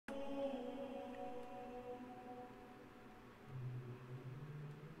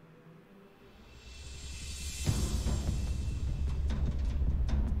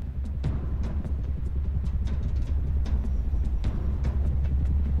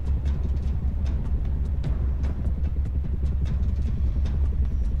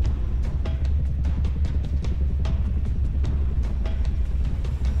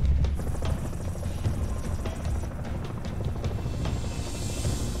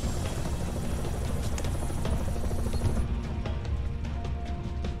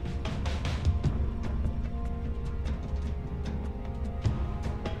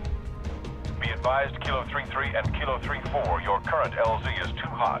advised, Kilo 3-3 and Kilo 3-4, your current LZ is too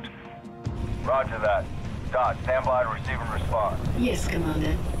hot. Roger that. Dot, stand by to receive and respond. Yes,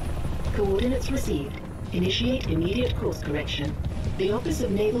 Commander. Coordinates received. Initiate immediate course correction. The Office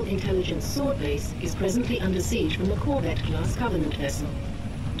of Naval Intelligence Sword Base is presently under siege from a Corvette-class Covenant vessel.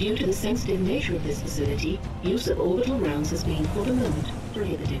 Due to the sensitive nature of this facility, use of orbital rounds has been, for the moment,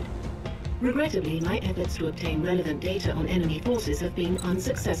 prohibited. Regrettably, my efforts to obtain relevant data on enemy forces have been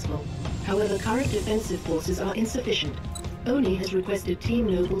unsuccessful. However, current defensive forces are insufficient. ONI has requested Team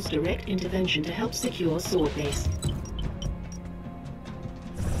Noble's direct intervention to help secure Sword Base.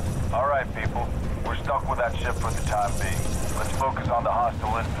 All right, people. We're stuck with that ship for the time being. Let's focus on the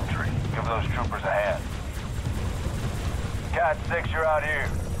hostile infantry. Give those troopers a hand. Cat 6, you're out here.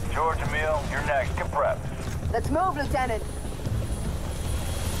 George, Emil, you're next. Get prepped. Let's move, Lieutenant.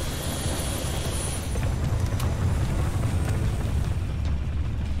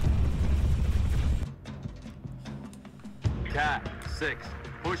 Cat 6,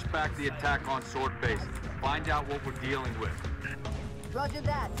 push back the attack on Sword Base. Find out what we're dealing with. Roger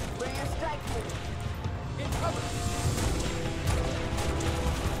that. Bring your strike team. In cover.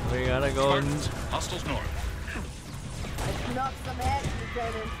 We gotta go. Hostiles north. Let's knock some heads,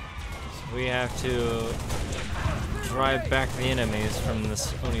 Lieutenant. We have to drive back the enemies from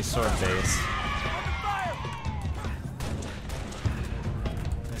this ONI Sword Base.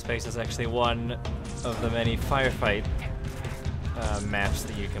 This base is actually one of the many firefight maps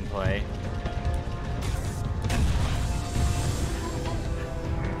that you can play.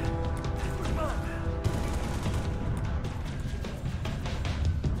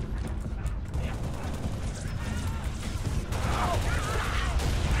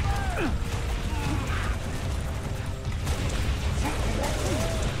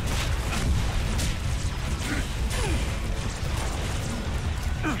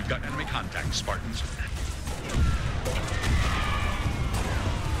 You've got enemy contact, Spartans.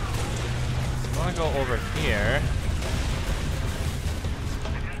 I want to go over here.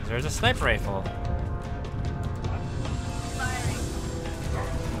 There's a sniper rifle.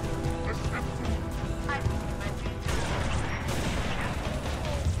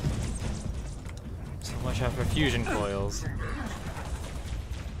 So watch out for fusion coils.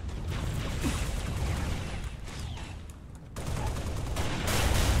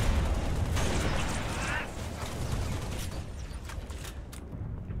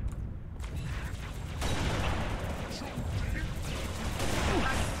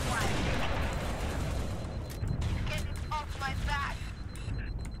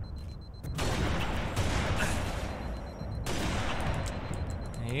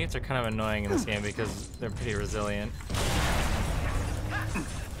 Units are kind of annoying in this game because they're pretty resilient.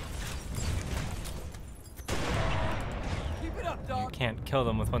 You can't kill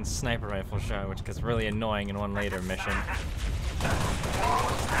them with one sniper rifle shot, which gets really annoying in one later mission.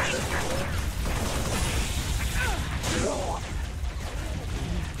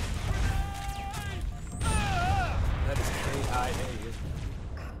 That's KIA.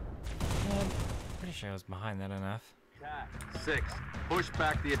 I'm pretty sure I was behind that enough. Cat 6, push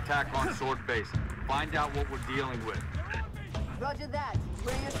back the attack on Sword Base. Find out what we're dealing with. Roger that.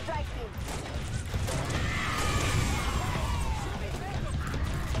 Bring your strike team.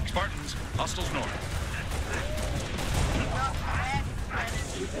 Spartans, hostiles north.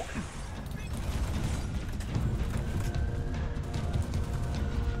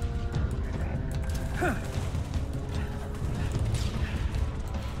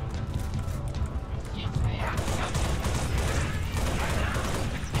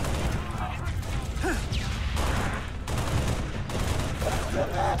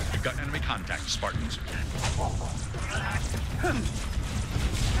 You've got enemy contact, Spartans.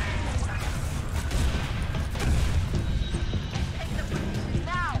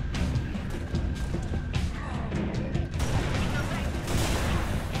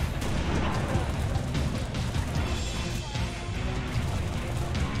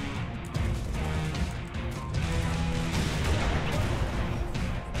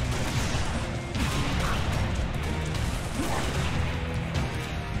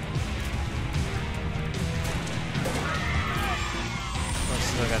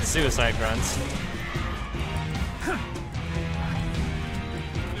 Still got suicide grunts.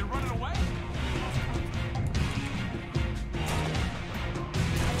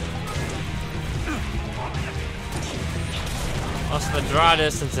 Also, the draw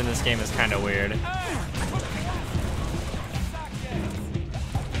distance in this game is kind of weird.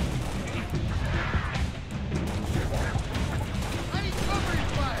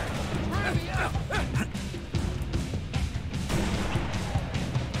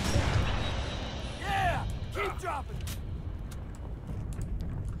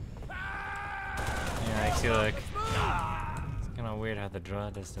 makes you look. It's kind of weird how the draw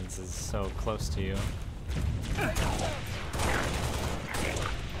distance is so close to you.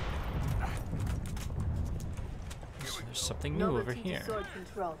 So there's something new over here. Sword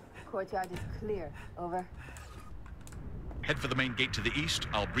control. Courtyard is clear. Over. Head for the main gate to the east.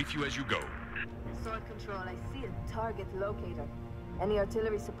 I'll brief you as you go. Sword control. I see a target locator. Any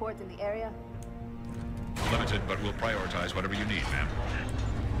artillery support in the area? Limited, but we'll prioritize whatever you need, ma'am.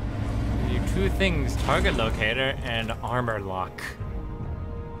 You two things: target locator and armor lock.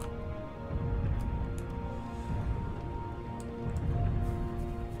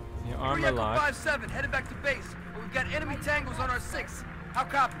 The armor lock. 5-7, headed back to base. But we've got enemy tangles on our 6. How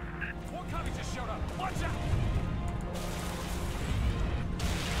copy? More copy just showed up. Watch out!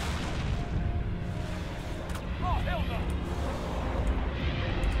 Oh, hell no!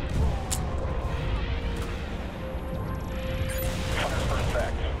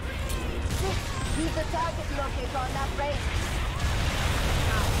 Use the target locator on that race.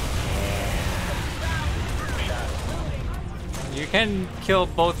 You can kill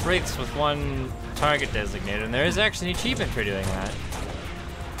both rigs with one target designator, and there is actually an achievement for doing that.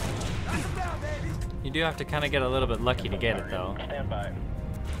 You do have to kind of get a little bit lucky to get it, though. Stand by.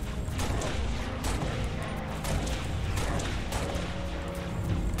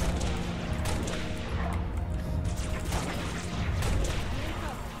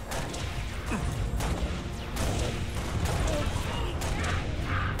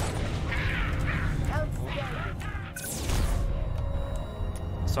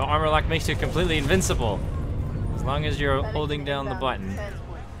 So armor lock makes you completely invincible, as long as you're holding down the button.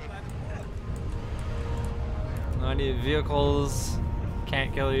 Not even vehicles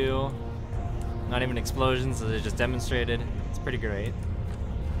can't kill you. Not even explosions, as I just demonstrated. It's pretty great.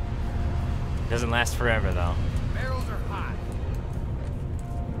 Doesn't last forever though. Barrels are hot.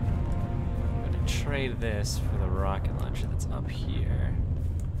 I'm gonna trade this for the rocket launcher that's up here.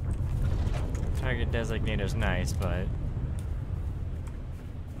 Target designator's nice, but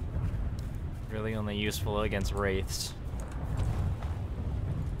really only useful against wraiths.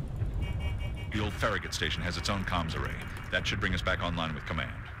 The old Farragut station has its own comms array. That should bring us back online with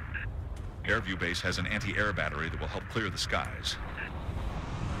command. Airview Base has an anti-air battery that will help clear the skies.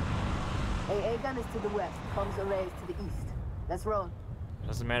 AA gun is to the west. Comms array is to the east. Let's roll.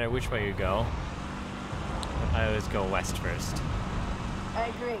 Doesn't matter which way you go. I always go west first. I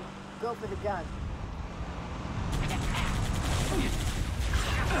agree. Go for the gun.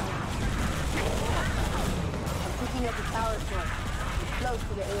 I'm picking up the power source. It's close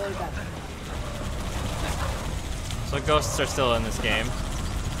to the AA gun. So ghosts are still in this game.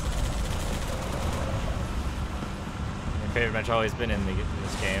 They've pretty much always been in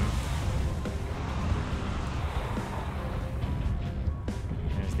this game.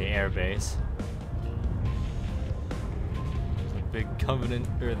 There's the air base. There's a big Covenant,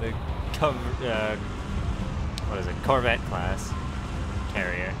 or the what is it? Corvette class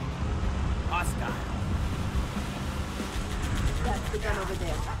carrier. Hostile. That's the gun over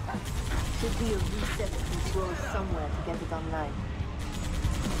there. Should be a reset control somewhere to get it online.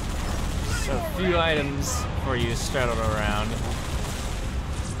 So a few items for you straddled around.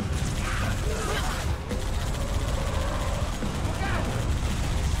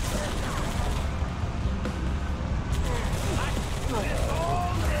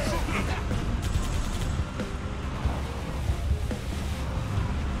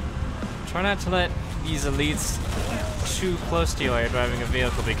 Try not to let these elites too close to you while you're driving a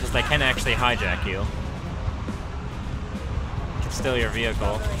vehicle, because they can actually hijack you. They can steal your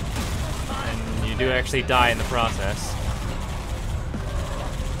vehicle. And you do actually die in the process.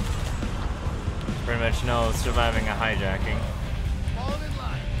 Pretty much no surviving a hijacking.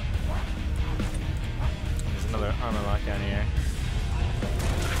 There's another armor lock down here.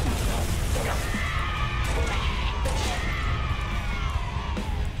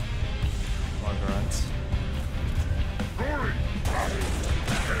 More grunts.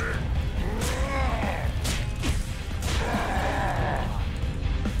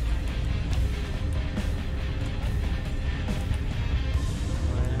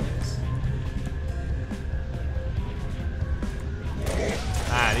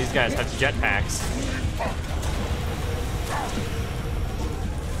 Ah, these guys have jetpacks.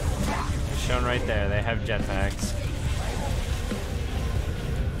 Shown right there, they have jetpacks.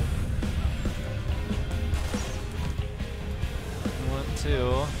 Want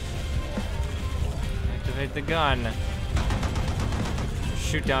to activate the gun.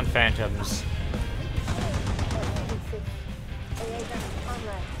 Shoot down phantoms. AA gun is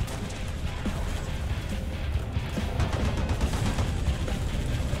online.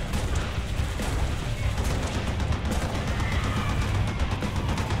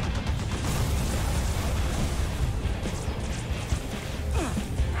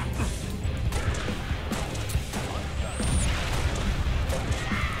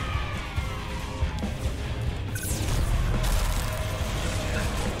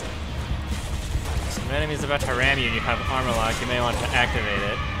 enemy's about to ram you and you have armor lock, you may want to activate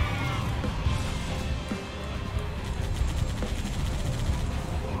it.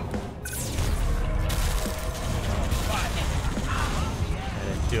 I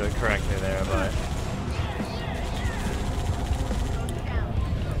didn't do it correctly there, but...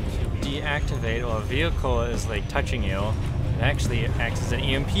 deactivate while a vehicle is like touching you, it actually acts as an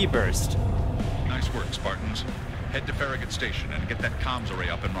EMP burst. Nice work, Spartans. Head to Farragut Station and get that comms array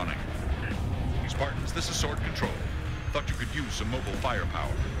up and running. Spartans, this is Sword Control. Thought you could use some mobile firepower.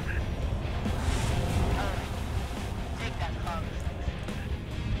 Take that comms.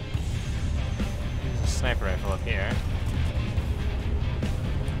 There's a sniper rifle up here.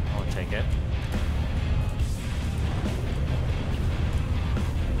 I'll take it.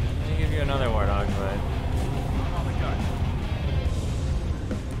 Let me give you another Warthog, but...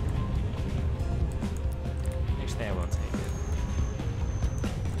 actually, I won't take it.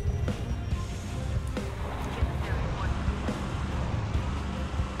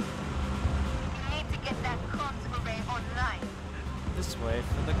 You need to get that comms array online. This way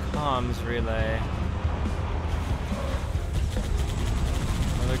for the comms relay.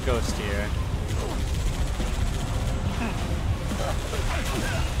 Another ghost here.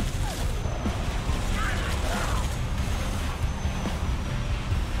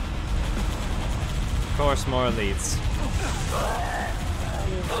 Of course, more elites.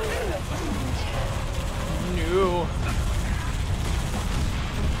 No.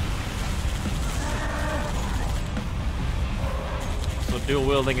 So dual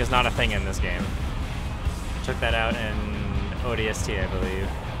wielding is not a thing in this game. Took that out in ODST, I believe.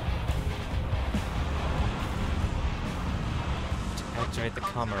 To activate the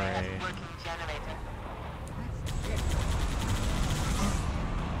comm array.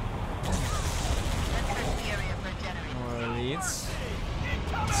 More elites.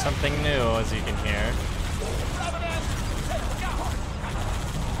 Something new, as you can hear.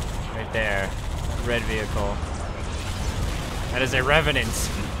 Right there. Red vehicle. That is a Revenant.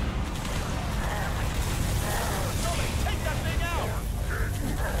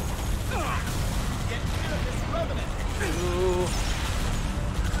 Ooh.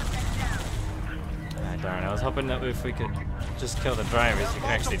 Ah, darn, I was hoping that if we could just kill the drivers, we could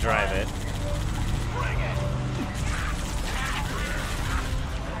actually drive it.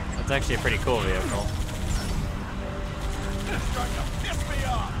 That's actually a pretty cool vehicle.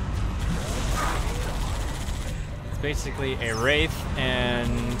 It's basically a Wraith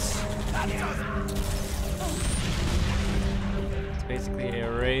and... it's basically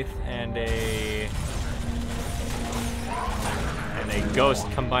a Wraith and a Ghost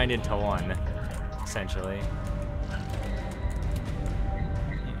combined into one, essentially.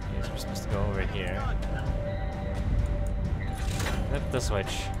 Yes, we're supposed to go over here. Flip the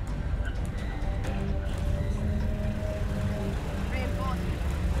switch.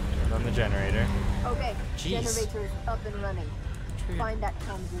 Turn on the generator. Okay, Jeez. generator is up and running. Find that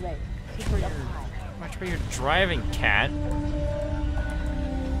comms array. Keep her up high. Watch where you're driving, cat.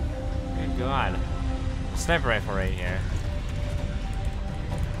 Good God. Sniper rifle right here.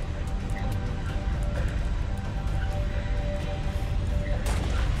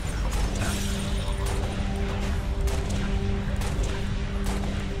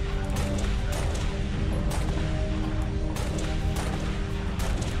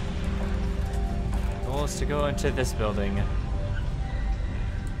 Goal is to go into this building.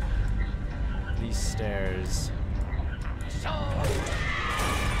 These stairs.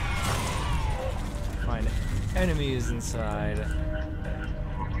 Find enemies inside.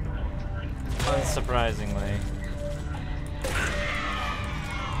 Unsurprisingly.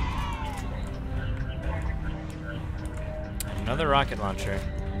 Another rocket launcher.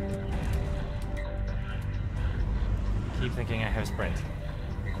 Keep thinking I have sprint.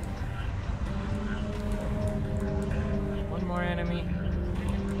 One more enemy.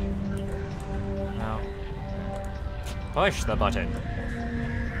 No. Push the button.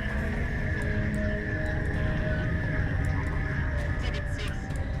 Exhibit 6.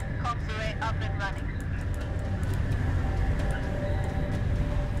 Comms array up and running.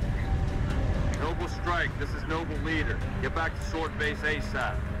 Noble strike, this is Noble leader. Get back to Sword Base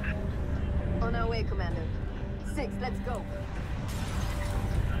ASAP. On our way, Commander. 6, let's go.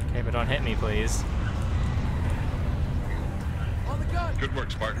 Okay, but don't hit me, please. On the gun! Good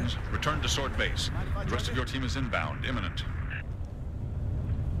work, Spartans. Return to Sword Base. The rest of your team is inbound, imminent. I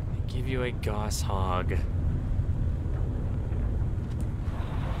give you a Gauss Hog.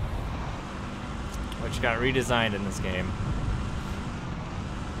 Which got redesigned in this game.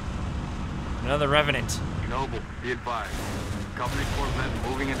 Another Revenant. Noble, be advised. Company Corvette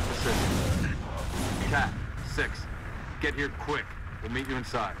moving into position. attack. 6. Get here quick. We'll meet you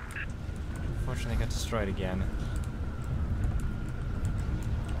inside. Unfortunately, I got destroyed again.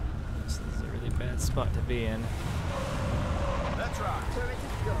 This is a really bad spot to be in. That's right. Turret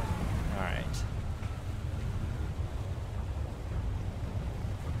is go. Alright.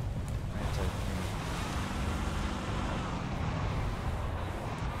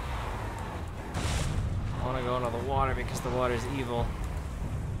 I want to go into the water because the water's evil.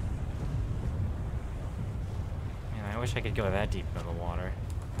 Man, I wish I could go that deep into the water.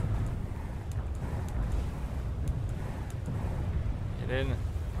 Get in.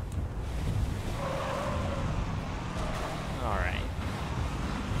 Alright.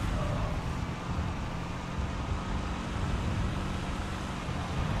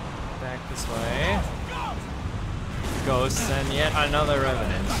 Back this way. Ghosts and yet another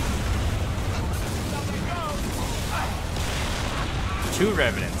revenant. 2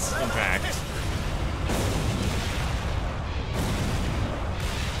 revenants, in fact.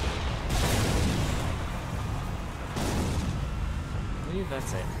 I believe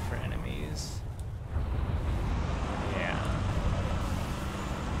that's it for enemies. Yeah.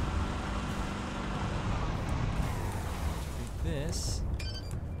 This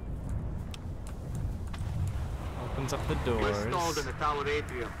opens up the doors. We're stalled in the tower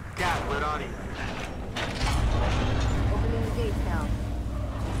atrium. Cat, where are you? Opening the gates now.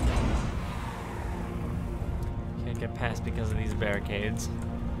 Can't get past because of these barricades.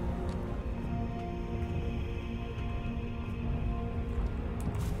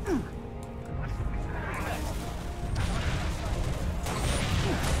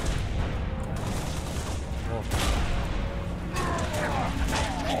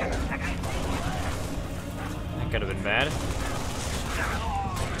 That could have been bad.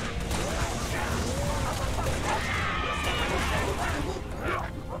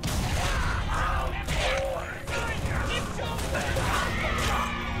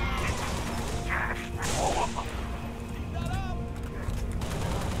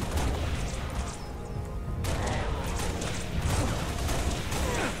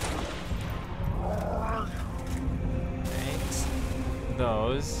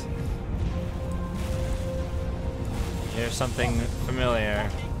 Those. Here's something familiar.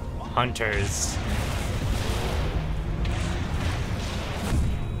 Hunters.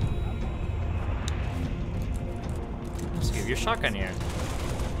 Let's give you a shotgun here.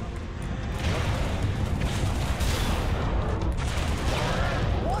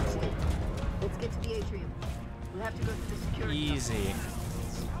 Watch it. Let's get to the atrium. We'll have to go through the security. Easy.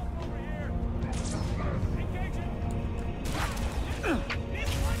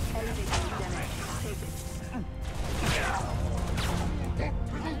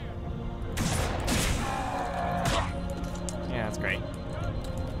 Yeah, that's great.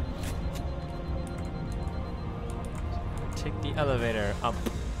 Take the elevator up.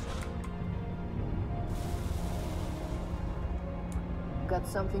 Got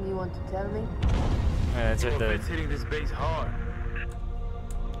something you want to tell me? That's what the It's hitting this base hard.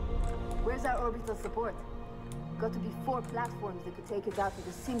 Where's our orbital support? Got to be 4 platforms that could take us out with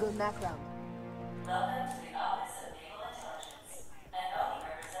a single Mac round. Welcome to the Office of Naval Intelligence. An ONI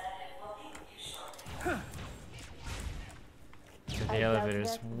representative will be with you shortly. So the I doubt elevators.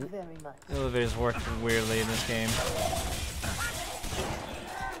 that very much. The elevators work weirdly in this game.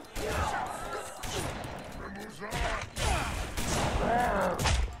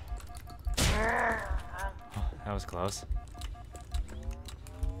 Oh, that was close.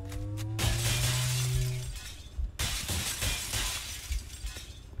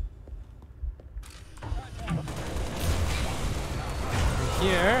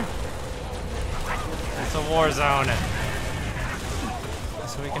 Here, it's a war zone.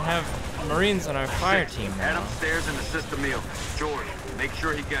 So we can have Marines on our fire team Head now. upstairs and assist the meal. George, make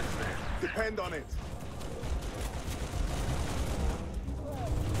sure he gets there. Depend on it.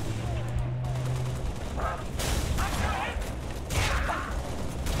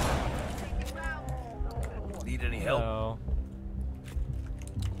 Need any help? So,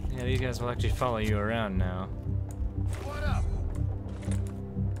 yeah, these guys will actually follow you around now. What up?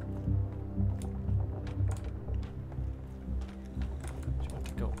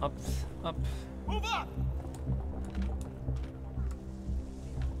 Go up, up. Move up!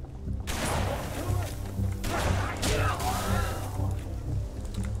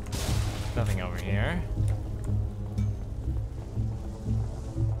 Nothing over here.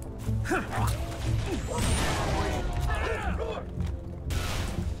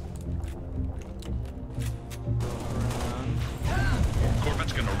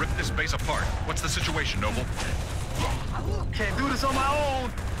 Corvette's gonna rip this base apart. What's the situation, Noble? Can't do this on my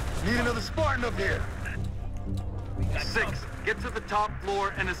own. Need another Spartan up here. 6, get to the top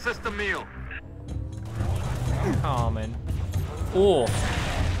floor and assist Emil. Common. Oh.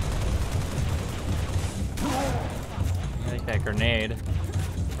 I like that grenade.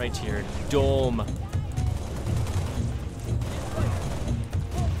 Right to your dome.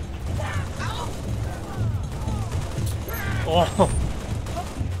 Oh.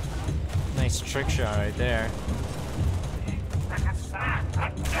 Nice trick shot right there.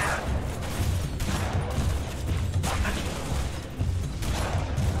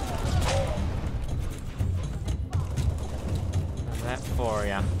 That for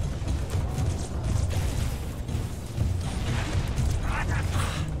ya.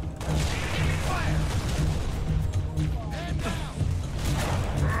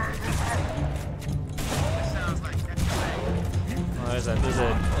 There's a,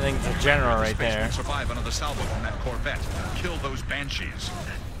 I think it's a general right there. Survive another salvo from that Corvette. Kill those banshees.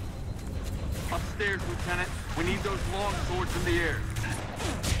 Upstairs, Lieutenant. We need those long swords in the air.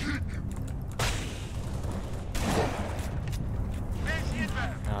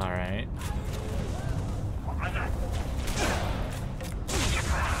 All right.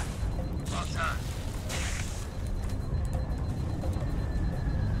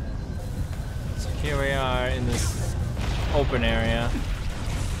 So here we are in this open area.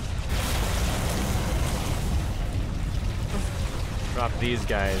 Drop these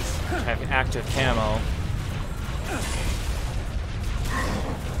guys. Have active camo.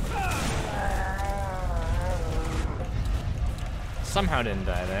 Somehow didn't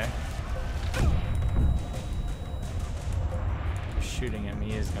die there. Shooting at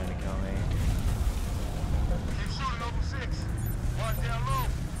me is going to kill me.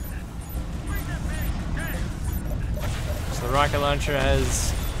 So the rocket launcher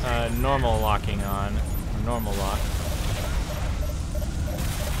has normal locking on, or normal lock.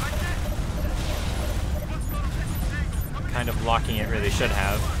 Kind of locking it really should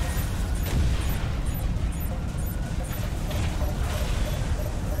have.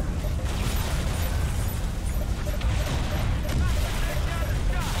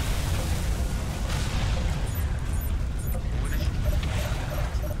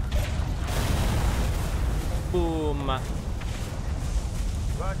 Boom.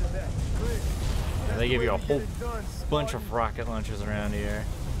 Yeah, they give you a whole bunch of rocket launchers around here.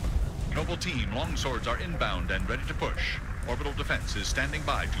 Noble team, longswords are inbound and ready to push. Orbital defense is standing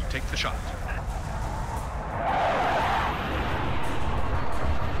by to take the shot.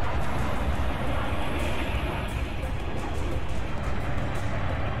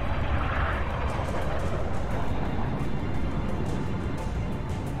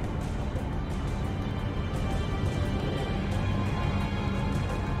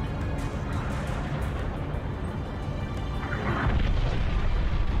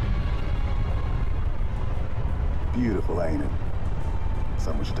 Beautiful, ain't it?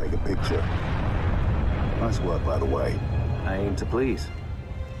 Someone should take a picture. Nice work, by the way. I aim to please.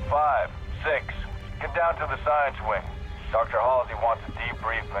 5, 6, get down to the science wing. Dr. Halsey wants a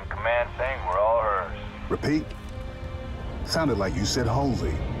debrief and command saying we're all hers. Repeat? Sounded like you said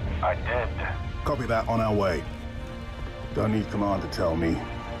Halsey. I did. Copy that, on our way. Don't need command to tell me.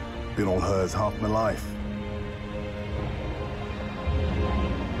 Been all hers half my life.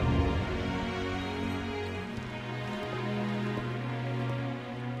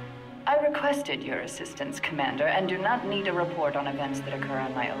 I requested your assistance, Commander, and do not need a report on events that occur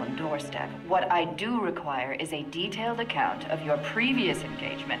on my own doorstep. What I do require is a detailed account of your previous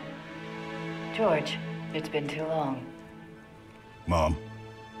engagement. George, it's been too long. Mom.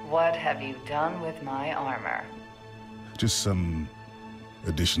 What have you done with my armor? Just some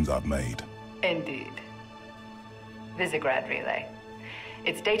additions I've made. Indeed. Visegrad Relay.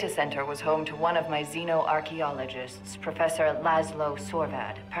 Its data center was home to one of my xenoarchaeologists, Professor Laszlo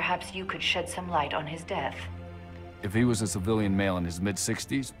Sorvad. Perhaps you could shed some light on his death. If he was a civilian male in his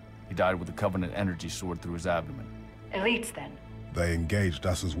mid-60s, he died with a Covenant energy sword through his abdomen. Elites, then? They engaged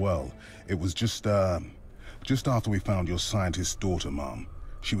us as well. It was just after we found your scientist's daughter, Mom.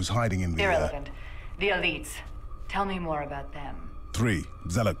 She was hiding in the... Irrelevant. The Elites. Tell me more about them. 3,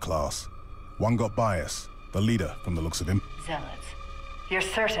 Zealot class. One got by us. The leader, from the looks of him. Zealots. You're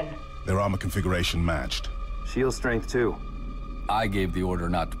certain? Their armor configuration matched. Shield strength, too. I gave the order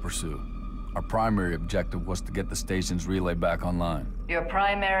not to pursue. Our primary objective was to get the station's relay back online. Your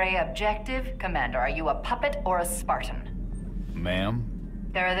primary objective? Commander, are you a puppet or a Spartan? Ma'am?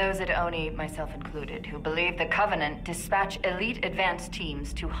 There are those at ONI, myself included, who believe the Covenant dispatch elite advance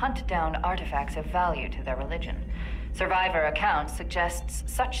teams to hunt down artifacts of value to their religion. Survivor account suggests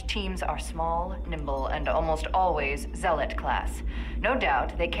such teams are small, nimble, and almost always Zealot class. No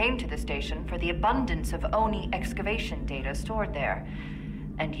doubt they came to the station for the abundance of ONI excavation data stored there.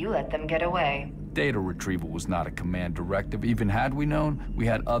 And you let them get away. Data retrieval was not a command directive. Even had we known, we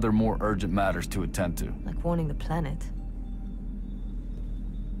had other more urgent matters to attend to. Like warning the planet.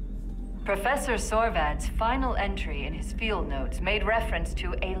 Professor Sorvad's final entry in his field notes made reference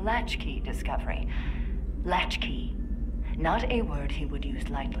to a latchkey discovery. Latchkey. Not a word he would use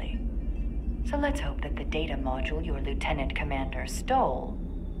lightly. So let's hope that the data module your Lieutenant Commander stole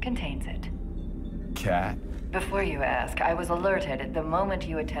contains it. Cat? Before you ask, I was alerted the moment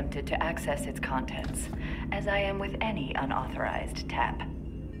you attempted to access its contents, as I am with any unauthorized tap.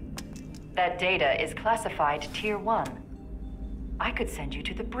 That data is classified Tier 1. I could send you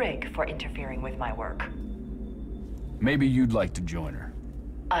to the brig for interfering with my work. Maybe you'd like to join her.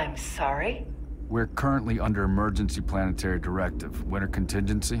 I'm sorry? We're currently under emergency planetary directive, winter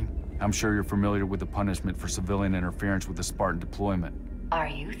contingency. I'm sure you're familiar with the punishment for civilian interference with a Spartan deployment. Are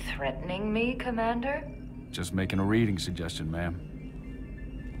you threatening me, Commander? Just making a reading suggestion, ma'am.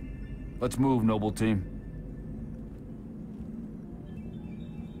 Let's move, noble team.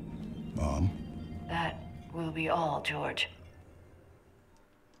 Mom? That will be all, George.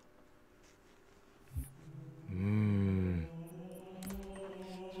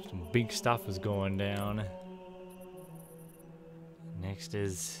 Some big stuff is going down. Next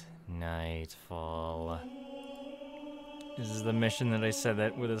is Nightfall. This is the mission that I said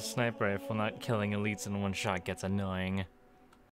that with a sniper rifle, not killing elites in one shot gets annoying.